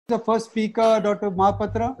the first speaker, Dr.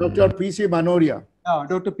 Mahapatra? Dr. P.C. Manoria. Yeah,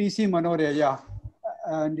 Dr. P.C. Manoria, yeah.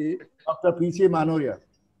 And Dr. P.C. Manoria.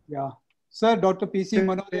 Yeah. Sir, Dr. P.C.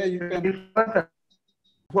 Manoria, you can.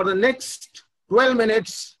 For the next 12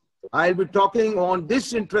 minutes, I'll be talking on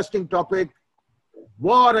this interesting topic,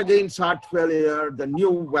 war against heart failure, the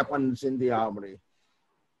new weapons in the armory.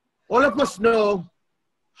 All of us know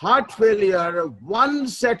heart failure,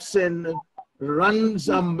 once sets in, runs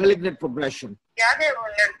a malignant progression.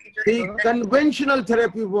 The conventional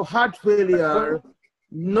therapy for heart failure,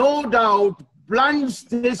 no doubt, blunts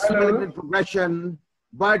this malignant progression,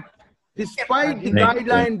 but despite the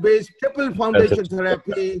guideline-based triple foundation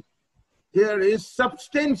therapy, there is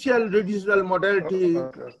substantial residual mortality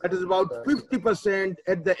that is about 50%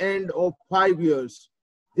 at the end of 5 years.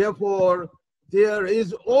 Therefore, there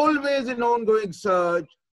is always an ongoing search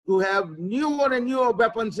to have newer and newer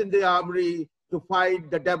weapons in the armory to fight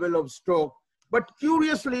the devil of stroke. But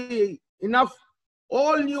curiously enough,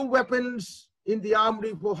 all new weapons in the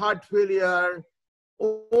armory for heart failure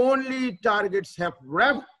only targets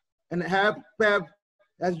HFrEF, and HFpEF,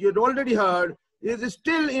 as you had already heard, is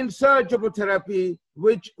still in search of a therapy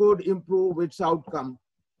which could improve its outcome.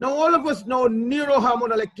 Now, all of us know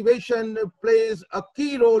neurohormonal activation plays a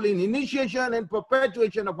key role in initiation and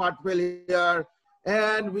perpetuation of heart failure,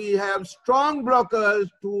 and we have strong blockers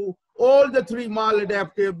to all the three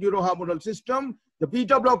maladaptive neurohormonal system, the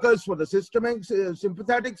beta blockers for the systemic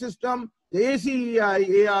sympathetic system, the ACEI,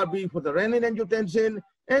 ARB for the renin-angiotensin,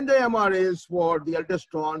 and the MRAs for the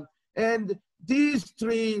aldosterone. And these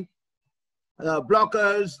three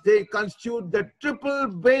blockers, they constitute the triple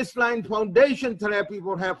baseline foundation therapy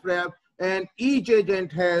for HFrEF, and each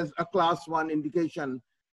agent has a class 1 indication.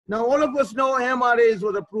 Now, all of us know MRAs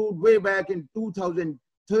was approved way back in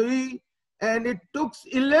 2003, and it took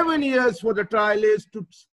 11 years for the trialists to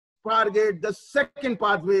target the second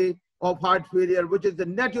pathway of heart failure, which is the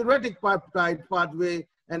natriuretic peptide pathway,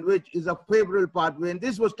 and which is a favorable pathway. And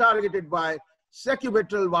this was targeted by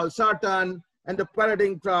Sacubitril Valsartan, and the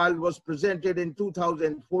paradigm trial was presented in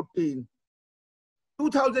 2014.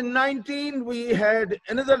 2019, we had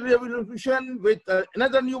another revolution with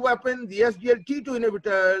another new weapon, the SGLT2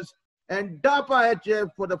 inhibitors, and Dapa HF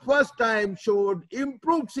for the first time showed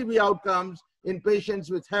improved CV outcomes in patients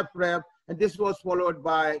with HFrEF, and this was followed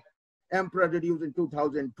by MRA reduced in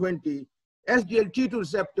 2020. SGLT2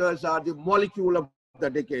 receptors are the molecule of the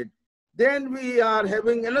decade. Then we are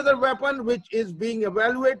having another weapon which is being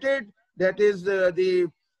evaluated, that is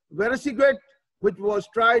the vericiguat, which was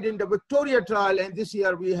tried in the Victoria trial, and this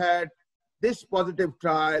year we had this positive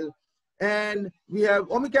trial. And we have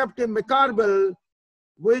omecamtiv mecarbil,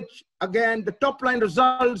 which again, the top line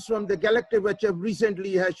results from the Galactic HF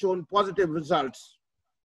recently has shown positive results.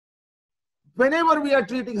 Whenever we are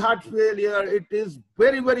treating heart failure, it is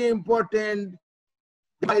very, very important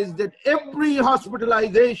is that every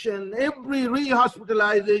hospitalization, every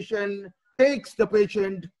rehospitalization takes the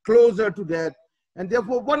patient closer to death. And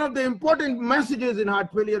therefore, one of the important messages in heart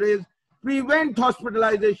failure is prevent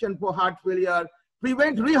hospitalization for heart failure,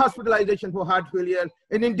 prevent rehospitalization for heart failure.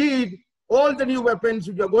 And indeed, all the new weapons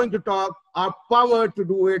which we are going to talk are powered to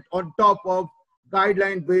do it on top of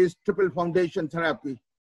guideline-based triple foundation therapy.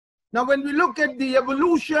 Now, when we look at the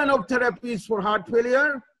evolution of therapies for heart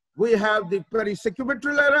failure, we have the vericiguat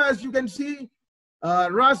era, as you can see.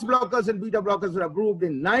 RAS blockers and beta blockers were approved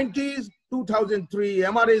in 90s, 2003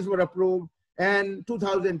 MRAs were approved, and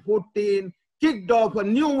 2014 kicked off a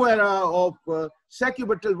new era of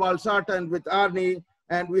Sacubitril Valsartan with ARNI,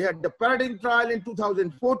 and we had the paradigm trial in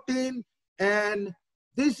 2014, and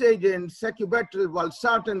this agent, Sacubitril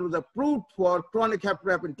Valsartan, was approved for chronic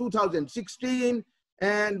HFrEF in 2016,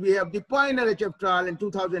 and we have the Pioneer HF trial in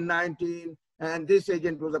 2019, and this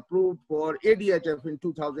agent was approved for ADHF in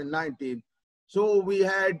 2019. So we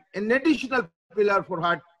had an additional pillar for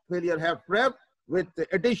heart failure HFrEF with the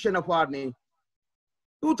addition of ARNI.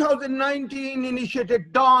 2019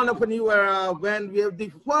 initiated dawn of a new era when we have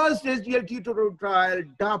the first SGLT2 trial,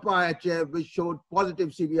 Dapa HF, which showed positive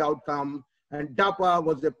CV outcome, and Dapa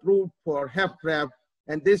was approved for HFrEF,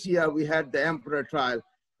 and this year we had the MRA trial.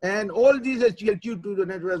 And all these SGLT2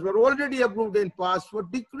 inhibitors were already approved in past for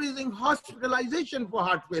decreasing hospitalization for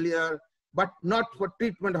heart failure, but not for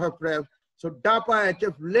treatment of HFrEF. So Dapa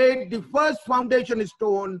HF laid the first foundation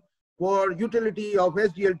stone for utility of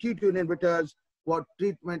SGLT2 inhibitors for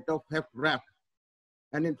treatment of HFrEF.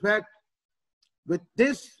 And in fact, with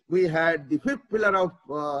this, we had the fifth pillar of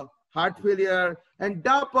heart failure, and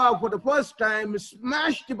Dapa for the first time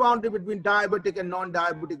smashed the boundary between diabetic and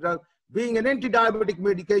non-diabetic drugs. Being an anti-diabetic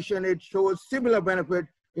medication, it shows similar benefit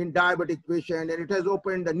in diabetic patient, and it has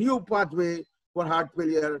opened a new pathway for heart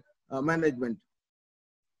failure management.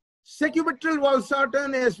 Sacubitril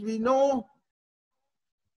Valsartan, as we know,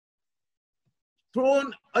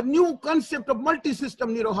 thrown a new concept of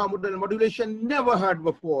multi-system neurohormonal modulation never heard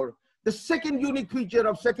before. The second unique feature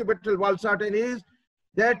of Sacubitril Valsartan is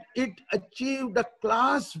that it achieved a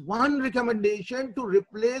class 1 recommendation to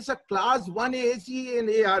replace a class 1 ACEI and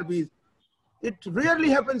ARBs. It rarely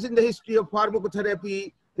happens in the history of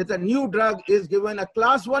pharmacotherapy that a new drug is given a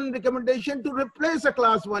class 1 recommendation to replace a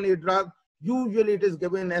class 1A drug. Usually it is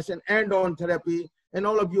given as an add-on therapy, and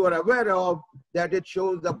all of you are aware of that it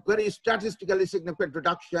shows a very statistically significant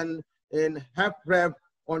reduction in HFrEF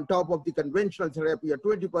on top of the conventional therapy, a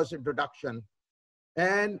 20% reduction.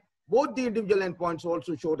 And both the individual endpoints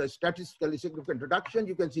also showed a statistically significant reduction.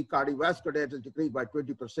 You can see cardiovascular death has decreased by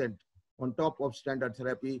 20% on top of standard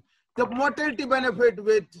therapy. The mortality benefit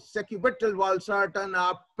with Sacubitril Valsartan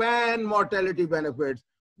are pan-mortality benefits,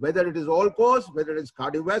 whether it is all-cause, whether it is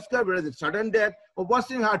cardiovascular, whether it is sudden death, or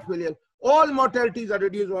worsening heart failure. All mortalities are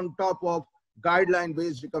reduced on top of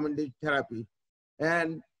guideline-based recommended therapy.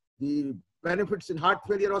 And the benefits in heart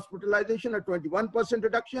failure hospitalization are 21%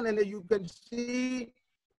 reduction, and as you can see,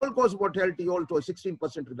 all-cause mortality also a 16%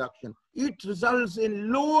 reduction. It results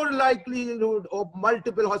in lower likelihood of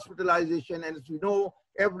multiple hospitalization, and as we know,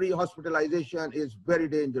 every hospitalization is very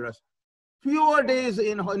dangerous. Fewer days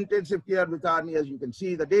in intensive care with ARNI, as you can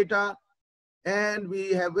see the data. And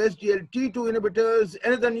we have SGLT2 inhibitors,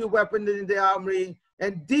 another new weapon in the armory.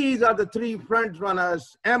 And these are the three front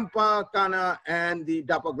runners, AMPA, CANA, and the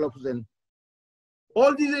dapagliflozin.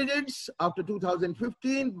 All these agents, after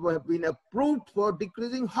 2015, have been approved for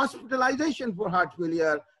decreasing hospitalization for heart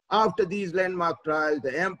failure after these landmark trials,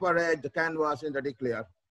 the AMPA-RED, the CANVAS, and the DECLARE.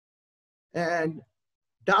 And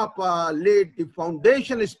Dapa laid the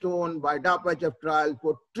foundation stone by Dapa-HF trial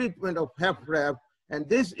for treatment of HFrEF. And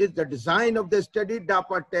this is the design of the study,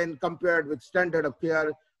 Dapa-10 compared with standard of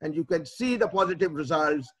care. And you can see the positive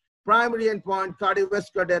results. Primary endpoint,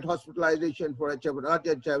 cardiovascular death hospitalization for HF and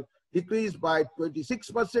RHF decreased by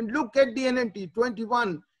 26%. Look at the NNT,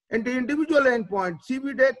 21. And the individual endpoint,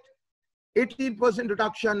 CV death, 18%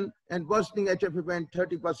 reduction, and worsening HF event,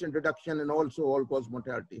 30% reduction, and also all-cause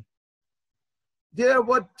mortality. There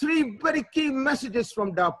were three very key messages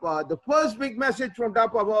from Dapa. The first big message from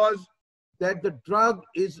Dapa was that the drug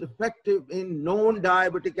is effective in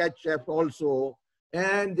non-diabetic HF also,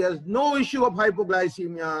 and there's no issue of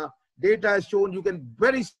hypoglycemia. Data has shown you can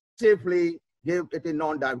very safely give it in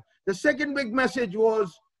non-diabetic. The second big message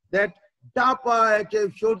was that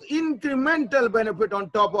Dapa-HF shows incremental benefit on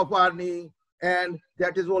top of ARNI, and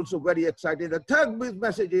that is also very exciting. The third big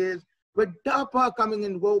message is with Dapa coming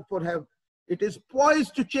in vogue for HF, it is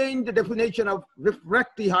poised to change the definition of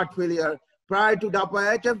refractory heart failure. Prior to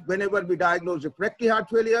Dapa-HF, whenever we diagnose refractory heart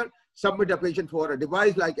failure, submit a patient for a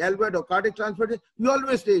device like LVAD or cardiac transplant, we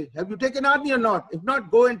always say, have you taken ARNI or not? If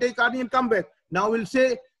not, go and take ARNI and come back. Now we'll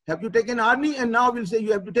say, have you taken ARNI? And now we'll say,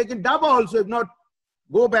 you have to take Dapa also. If not,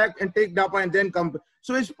 go back and take Dapa and then come back.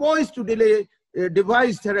 So it's poised to delay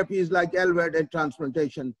device therapies like LVAD and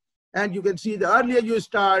transplantation. And you can see the earlier you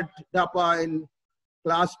start Dapa in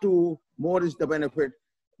class 2, more is the benefit.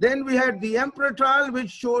 Then we had the EMPEROR trial, which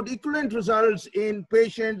showed equivalent results in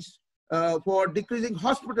patients for decreasing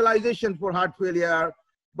hospitalization for heart failure,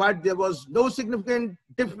 but there was no significant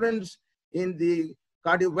difference in the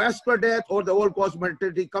cardiovascular death or the all-cause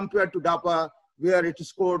mortality compared to Dapa, where it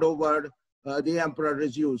scored over the EMPEROR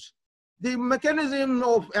residues. The mechanism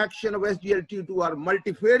of action of SGLT2 are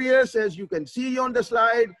multifarious, as you can see on the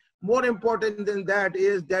slide. More important than that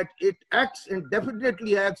is that it acts and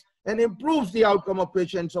definitely acts and improves the outcome of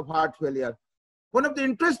patients of heart failure. One of the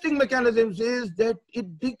interesting mechanisms is that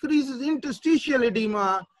it decreases interstitial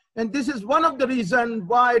edema, and this is one of the reasons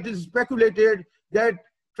why it is speculated that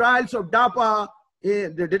trials of Dapa,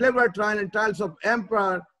 the DELIVER trial and trials of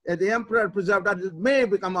EMPEROR, the EMPEROR preserved may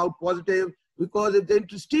become out positive, because if the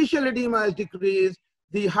interstitial edema is decreased,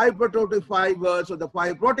 the hypertrophic fibers or the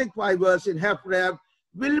fibrotic fibers in HFrEF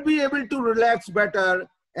will be able to relax better.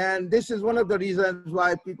 And this is one of the reasons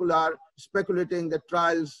why people are speculating that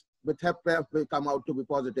trials with HFrEF will come out to be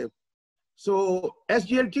positive. So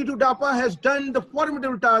SGLT2 Dapa has done the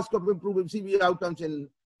formidable task of improving CV outcomes in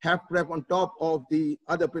HFrEF on top of the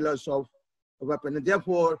other pillars of a weapon. And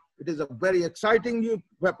therefore, it is a very exciting new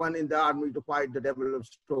weapon in the army to fight the devil of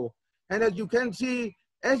stroke. And as you can see,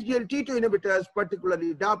 SGLT2 inhibitors,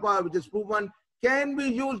 particularly Dapa, which is proven, can be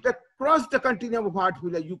used across the continuum of heart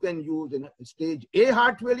failure. You can use in stage A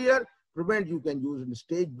heart failure, prevent you can use in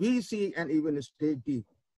stage B, C, and even in stage D.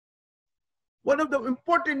 One of the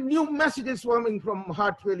important new messages coming from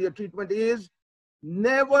heart failure treatment is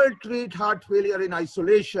never treat heart failure in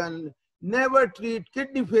isolation, never treat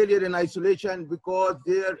kidney failure in isolation, because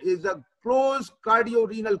there is a close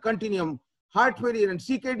cardio-renal continuum. Heart failure and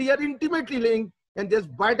CKD are intimately linked, and there's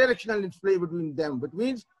bidirectional interplay between them, which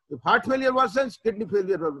means if heart failure worsens, kidney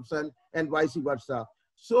failure worsens, and vice versa.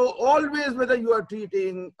 So always, whether you are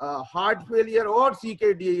treating heart failure or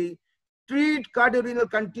CKD, treat cardio-renal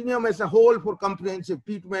continuum as a whole for comprehensive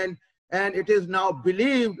treatment. And it is now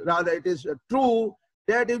believed, rather it is true,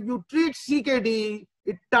 that if you treat CKD,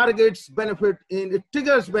 it targets benefit, it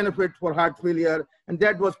triggers benefit for heart failure. And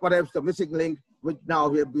that was perhaps the missing link, which now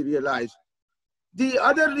we have realized. The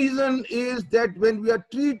other reason is that when we are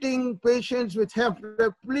treating patients with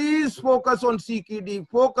HFrEF, please focus on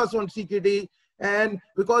CKD, and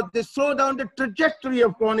because they slow down the trajectory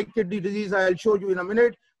of chronic kidney disease. I'll show you in a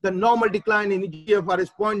minute. The normal decline in eGFR is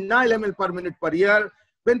 0.9 ml per minute per year.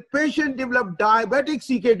 When patients develop diabetic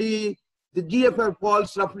CKD, the GFR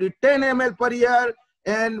falls roughly 10 ml per year.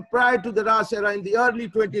 And prior to the RAS era in the early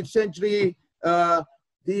 20th century,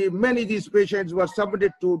 many of these patients were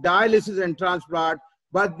submitted to dialysis and transplant.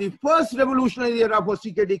 But the first revolutionary era for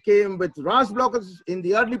CKD came with RAS blockers in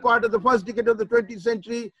the early part of the first decade of the 20th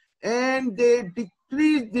century, and they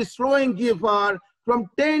decreased the slowing GFR from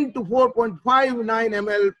 10 to 4.59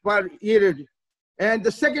 ml per year. And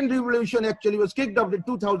the second revolution actually was kicked off in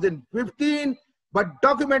 2015, but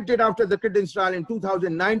documented after the credence trial in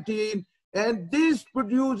 2019. And this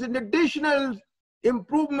produced an additional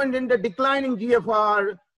improvement in the declining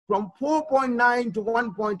GFR from 4.9 to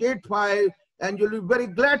 1.85. And you'll be very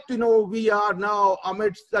glad to know we are now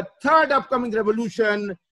amidst the third upcoming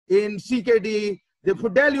revolution in CKD. The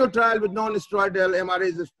Fidelio trial with non-steroidal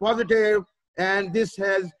MRAs is positive. And this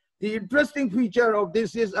has the interesting feature of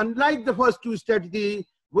this is, unlike the first two strategy,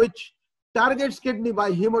 which targets kidney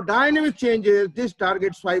by hemodynamic changes, this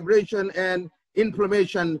targets fibration and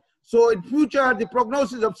inflammation. So in future, the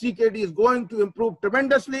prognosis of CKD is going to improve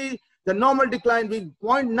tremendously. The normal decline being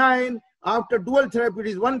 0.9, after dual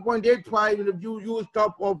therapy is 1.85, and if you use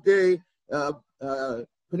top of the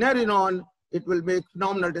finerenone, it will make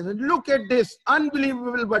phenomenal difference. Look at this,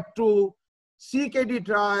 unbelievable but true. CKD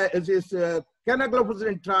trial is this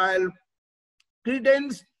canagliflozin trial.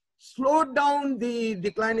 Credence slowed down the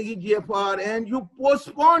declining eGFR, and you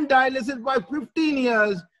postponed dialysis by 15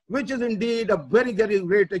 years, which is indeed a very, very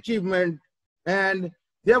great achievement. And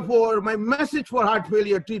therefore, my message for heart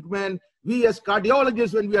failure treatment, we as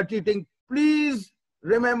cardiologists, when we are treating, please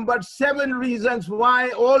remember 7 reasons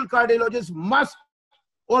why all cardiologists must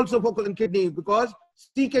also focus on kidney, because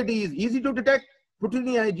CKD is easy to detect.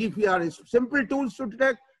 Proteinuria and GFR is simple tools to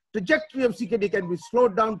detect. Trajectory of CKD can be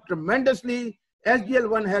slowed down tremendously.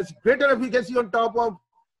 SGL1 has greater efficacy on top of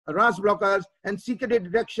RAS blockers, and CKD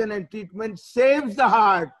detection and treatment saves the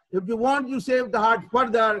heart. If you want to save the heart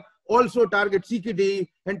further, also target CKD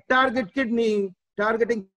and target kidney.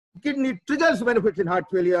 Targeting kidney triggers benefits in heart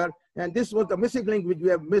failure. And this was the missing link which we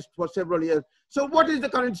have missed for several years. So what is the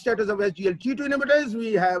current status of SGLT2 inhibitors?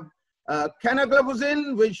 We have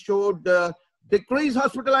canagliflozin, which showed decreased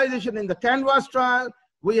hospitalization in the CANVAS trial.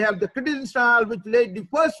 We have the credence trial, which laid the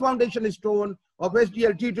first foundation stone of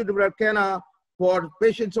SGLT2 inhibitor cana for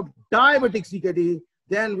patients of diabetic CKD.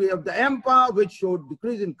 Then we have the EMPA, which showed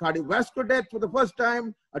decrease in cardiovascular death for the first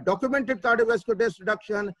time, a documented cardiovascular death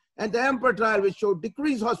reduction, and the EMPA trial, which showed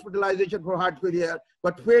decreased hospitalization for heart failure,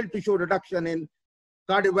 but failed to show reduction in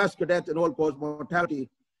cardiovascular death and all-cause mortality.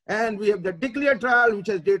 And we have the DECLARE trial, which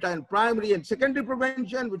has data in primary and secondary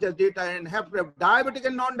prevention, which has data in HFrEF diabetic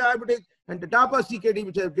and non-diabetic, and the Dapa CKD,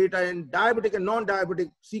 which has data in diabetic and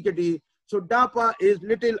non-diabetic CKD. So Dapa is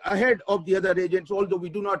little ahead of the other agents, although we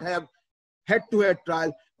do not have head-to-head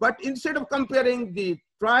trial. But instead of comparing the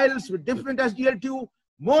trials with different SGLT2,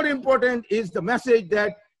 more important is the message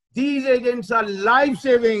that these agents are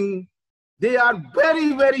life-saving. They are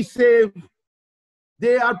very, very safe.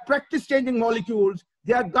 They are practice-changing molecules.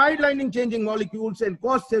 They are guideline-changing molecules and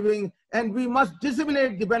cost-saving, and we must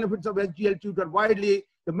disseminate the benefits of SGLT2 widely.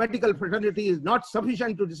 The medical fraternity is not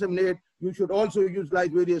sufficient to disseminate. You should also utilize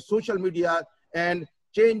various social media and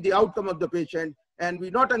change the outcome of the patient. And we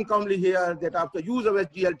not uncommonly hear that after use of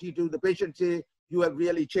SGLT2, the patient say, "You have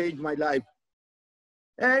really changed my life."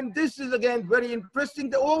 And this is again very interesting.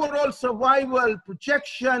 The overall survival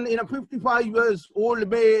projection in a 55 years old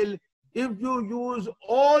male, if you use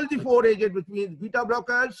all the 4 agents, which means beta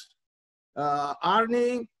blockers,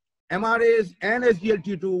 RNA, MRAs, and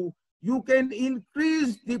SGLT2, you can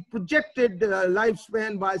increase the projected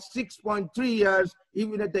lifespan by 6.3 years,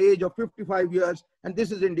 even at the age of 55 years. And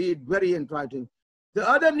this is indeed very encouraging. The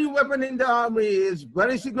other new weapon in the army is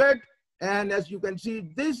vericiguat, And as you can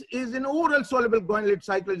see, this is an oral soluble guanylate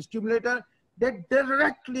cyclase stimulator that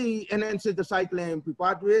directly enhances the cyclin AMP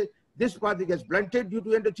pathway. This pathway gets blunted due to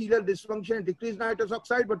endothelial dysfunction and decreased nitrous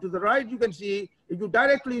oxide. But to the right, you can see if you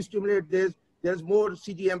directly stimulate this, there's more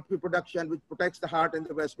cGMP production, which protects the heart and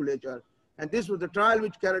the vasculature. And this was the trial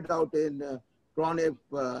which carried out in chronic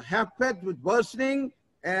HFpEF with worsening.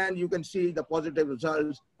 And you can see the positive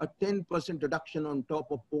results, a 10% reduction on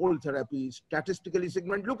top of all therapies, statistically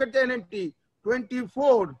significant. Look at the NNT,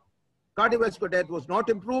 24. Cardiovascular death was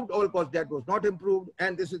not improved, all-cause death was not improved,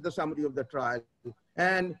 and this is the summary of the trial.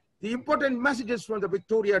 And the important messages from the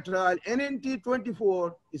Victoria trial, NNT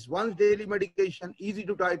 24 is once daily medication, easy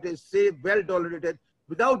to titrate, safe, well tolerated,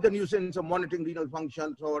 without the nuisance of monitoring renal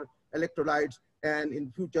functions or electrolytes, and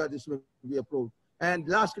in future this will be approved. And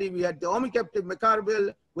lastly, we had the omecamtiv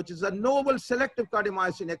mecarbil, which is a novel selective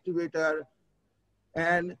cardiomyosin activator.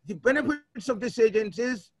 And the benefits of this agent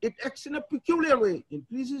is it acts in a peculiar way,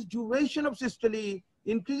 increases duration of systole,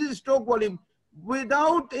 increases stroke volume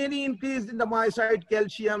without any increase in the myocyte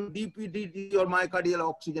calcium, DPDT, or myocardial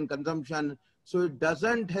oxygen consumption. So it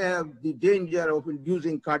doesn't have the danger of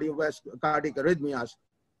inducing cardiac arrhythmias.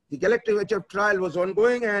 The Galactic HF trial was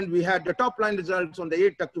ongoing, and we had the top line results on the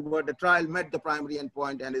 8th October. The trial met the primary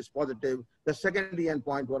endpoint and is positive. The secondary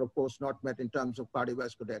endpoint were, of course, not met in terms of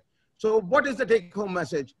cardiovascular death. So what is the take-home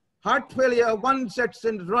message? Heart failure, one sets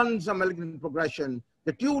and runs a malignant progression.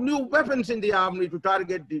 The two new weapons in the armory to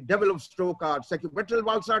target the devil of stroke are Sacubitril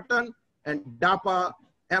Valsartan and Dapa.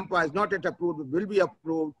 AMPA is not yet approved, will be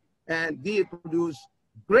approved, and they produce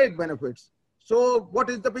great benefits. So what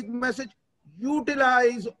is the big message?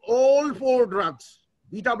 Utilize all 4 drugs,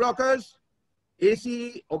 beta blockers,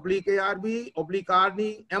 ACEI, ARB,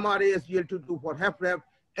 ARNI, MRA, SGLT2 for HFrEF,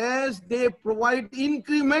 as they provide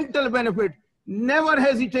incremental benefit. Never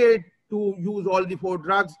hesitate to use all the 4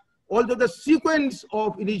 drugs, although the sequence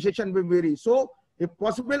of initiation may vary. So if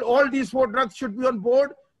possible, all these 4 drugs should be on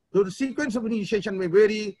board, though the sequence of initiation may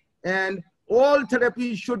vary, and all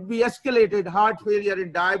therapies should be escalated. Heart failure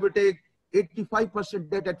in diabetic, 85%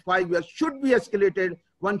 death at 5 years should be escalated.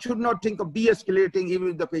 One should not think of de-escalating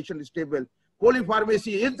even if the patient is stable.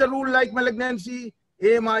 Polypharmacy is the rule like malignancy,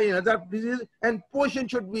 AMI and other diseases, and patient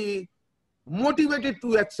should be motivated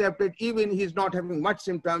to accept it even he's not having much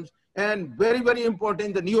symptoms. And very, very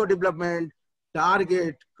important, the neurodevelopment,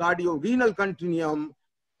 target cardio-renal continuum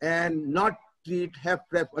and not treat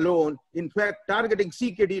HFrEF alone. In fact, targeting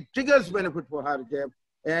CKD triggers benefit for HFrEF.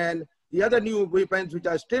 And the other new weapons, which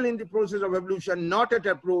are still in the process of evolution, not yet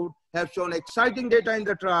approved, have shown exciting data in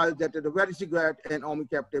the trials, that is the vericiguat and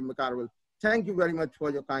omecamtiv mecarbil. Thank you very much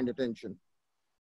for your kind attention.